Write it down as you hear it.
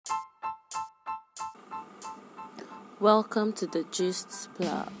Welcome to the Gist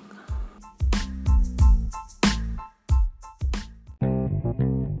Plug.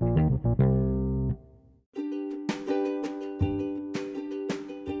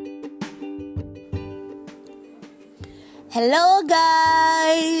 Hello guys!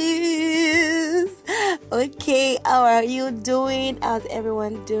 Okay, how are you doing? How's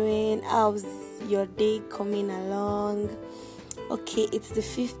everyone doing? How's your day coming along? Okay, it's the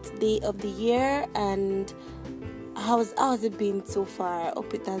 5th day of the year, and how's it been so far?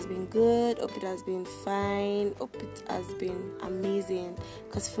 Hope it has been good, hope it has been fine, hope it has been amazing,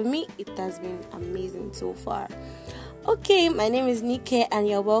 because for me it has been amazing so far. Okay, my name is Nike and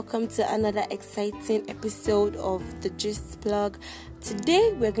you're welcome to another exciting episode of the Gist Plug.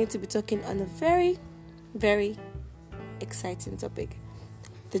 Today we're going to be talking on a very, very exciting topic.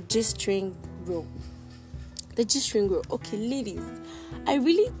 The G-string rule. The G-string rule. Okay, ladies, I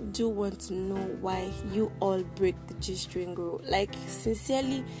really do want to know why you all break the G-string rule. Like,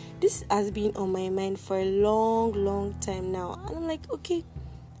 sincerely, this has been on my mind for a long time now. And I'm like, okay,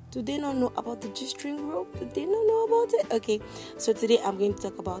 do they not know about the G-string rule? Do they not know about it? Okay, so today I'm going to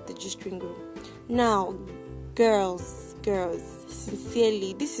talk about the G-string rule. Now, girls,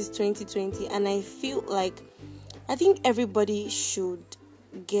 sincerely, this is 2020 and I feel like I think everybody should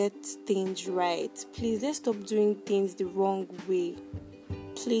get things right. Please, let's stop doing things the wrong way.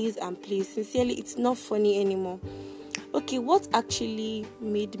 Please and please. Sincerely, it's not funny anymore. Okay, what actually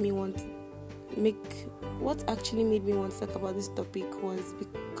made me want to talk about this topic was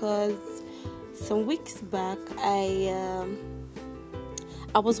because some weeks back I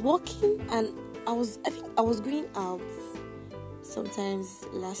was walking and I was going out sometimes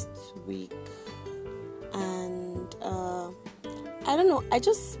last week, and I don't know, I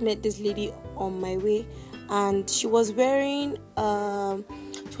just met this lady on my way, and she was wearing a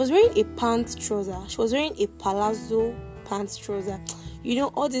pants trouser. She was wearing a palazzo pants trouser. You know,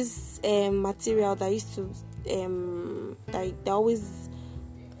 all this material that used to that always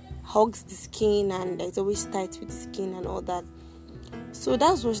hugs the skin and it's always tight with the skin and all that. So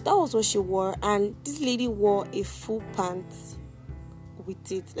that was what she wore, and this lady wore a full pants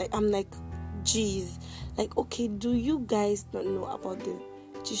with it. Like, I'm like, geez, like, okay, do you guys not know about the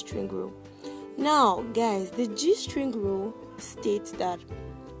G-string rule? Now, guys, the G-string rule states that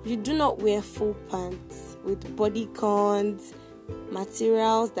you do not wear full pants with bodycons,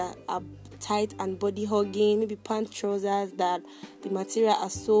 materials that are tight and body hugging, maybe pant trousers that the material are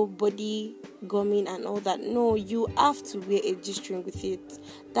so body gumming and all that. No, you have to wear a G-string with it.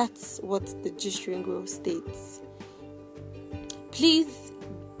 That's what the G-string rule states. Please,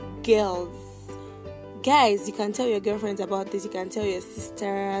 guys, you can tell your girlfriends about this, you can tell your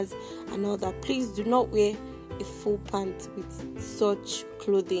sisters and all that. Please do not wear a full pant with such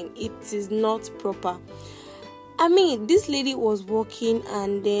clothing. It is not proper. I mean, this lady was walking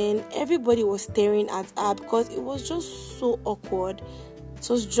and then everybody was staring at her because it was just so awkward. It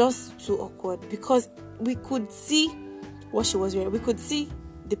was just too awkward because we could see what she was wearing. We could see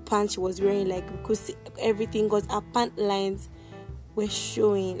the pants she was wearing. Like, we could see everything because her pant lines were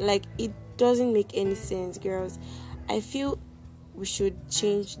showing. Like, it doesn't make any sense, girls. I feel we should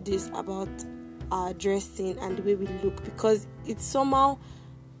change this about our dressing and the way we look, because it's somehow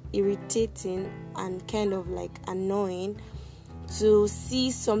irritating and kind of like annoying to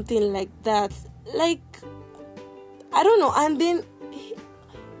see something like that. Like, I don't know. And then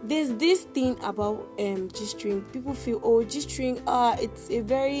there's this thing about G-string. People feel, G-string, it's a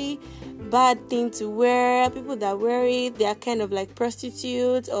very bad thing to wear. People that wear it, they are kind of like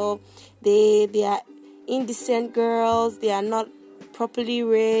prostitutes, or they are indecent girls, they are not properly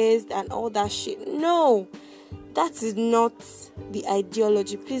raised and all that shit. No, that is not the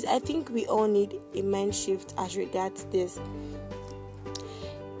ideology. Please, I think we all need a mind shift as regards this.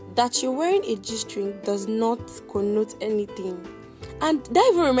 That you're wearing a G-string does not connote anything. And that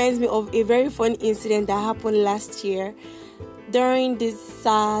even reminds me of a very funny incident that happened last year during this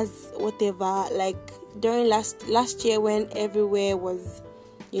SARS whatever. Like, during last year when everywhere was,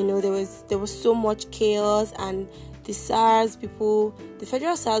 you know, there was so much chaos, and the SARS people, the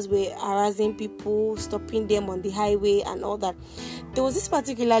federal SARS, were harassing people, stopping them on the highway and all that. There was this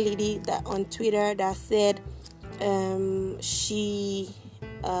particular lady that on Twitter that said she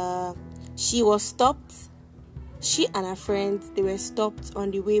was stopped. She and her friends, they were stopped on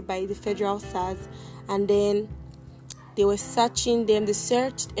the way by the federal SARS, and then they were searching them. They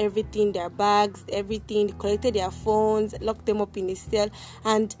searched everything, their bags, everything. They collected their phones, locked them up in a cell,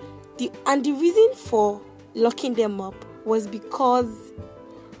 and the reason for locking them up was because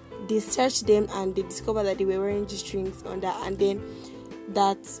they searched them and they discovered that they were wearing G-strings on that, and then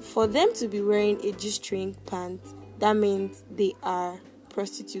that for them to be wearing a G-string pant, that means they are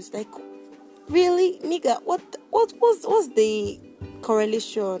prostitutes. Like, really, nigga, what's the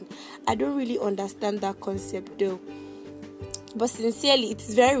correlation? I don't really understand that concept though. But sincerely,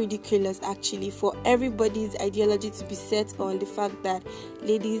 it's very ridiculous actually for everybody's ideology to be set on the fact that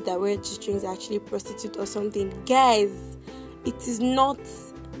ladies that wear G-strings are actually prostitute or something. Guys, it is not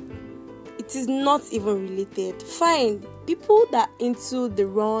even related. Fine, people that into the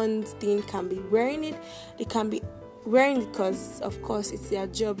runs thing can be wearing it. They can be wearing it because of course it's their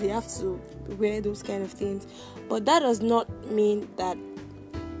job. They have to wear those kind of things. But that does not mean that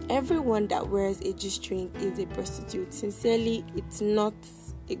everyone that wears a G-string is a prostitute. Sincerely, it's not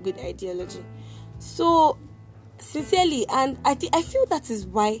a good ideology. So, sincerely, and I feel that is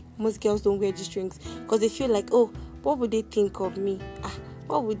why most girls don't wear G-strings, because they feel like, oh, what would they think of me?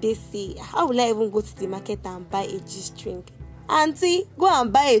 What would they say? How will I even go to the market and buy a G-string? Auntie, go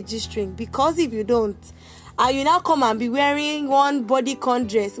and buy a G-string, because if you don't, and you now come and be wearing one bodycon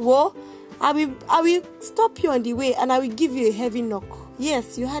dress, well, I will stop you on the way and I will give you a heavy knock.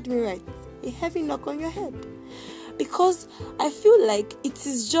 Yes, you heard me right. A heavy knock on your head. Because I feel like it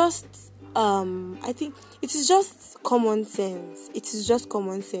is just, I think it is just common sense. It is just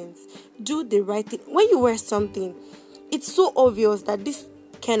common sense. Do the right thing. When you wear something, it's so obvious that this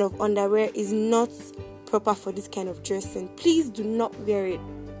kind of underwear is not proper for this kind of dressing. Please do not wear it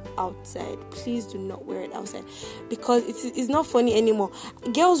outside. Please do not wear it outside, because it's not funny anymore.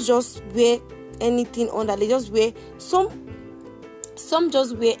 Girls just wear anything under. They just wear some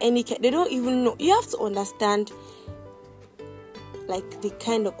just wear any. They don't even know. You have to understand like the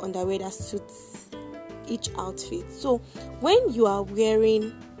kind of underwear that suits each outfit. So when you are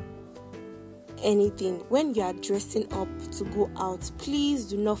wearing anything, when you are dressing up to go out, please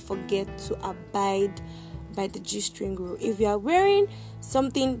do not forget to abide by the G-string rule. If you are wearing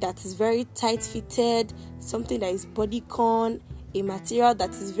something that is very tight fitted, something that is bodycon, a material that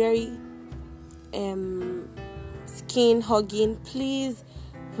is very skin hugging, please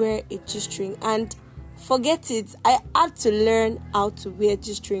wear a G-string. And forget it, I had to learn how to wear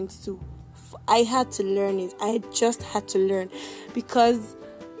G-strings too. I had to learn it. I just had to learn, because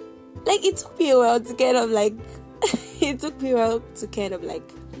like it took me a while to kind of like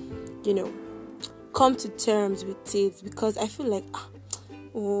come to terms with it, because I feel like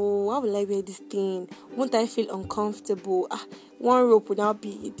why will I wear this thing? Won't I feel uncomfortable? One rope would now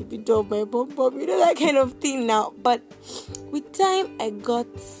be the bit of my bum, that kind of thing now. But with time, I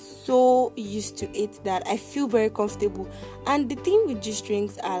got so used to it that I feel very comfortable. And the thing with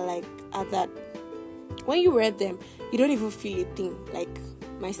G-strings are that when you wear them, you don't even feel a thing. Like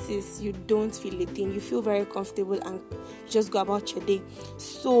my sis, you don't feel a thing. You feel very comfortable and you just go about your day.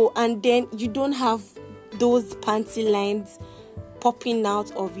 So, and then you don't have those panty lines popping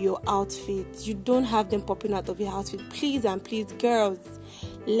out of your outfit. You don't have them popping out of your outfit. Please and please, girls,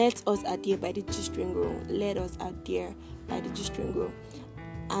 let us adhere by the G-string rule. Let us adhere by the G-string rule.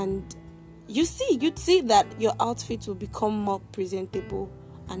 And you'd see that your outfit will become more presentable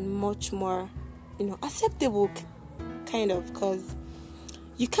and much more, acceptable, kind of, because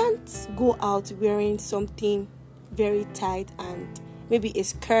you can't go out wearing something very tight and maybe a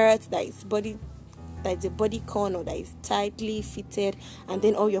skirt that is a bodycon or that is tightly fitted, and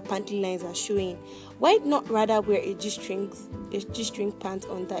then all your panty lines are showing. Why not rather wear a G-string pant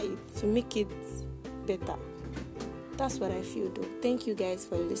under it to make it better? That's what I feel though. Thank you guys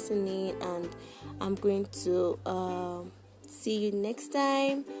for listening, and I'm going to see you next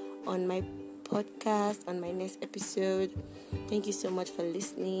time on my podcast, on my next episode. Thank you so much for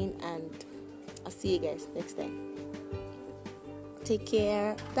listening, and I'll see you guys next time. Take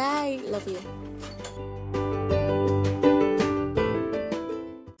care. Bye. Love you.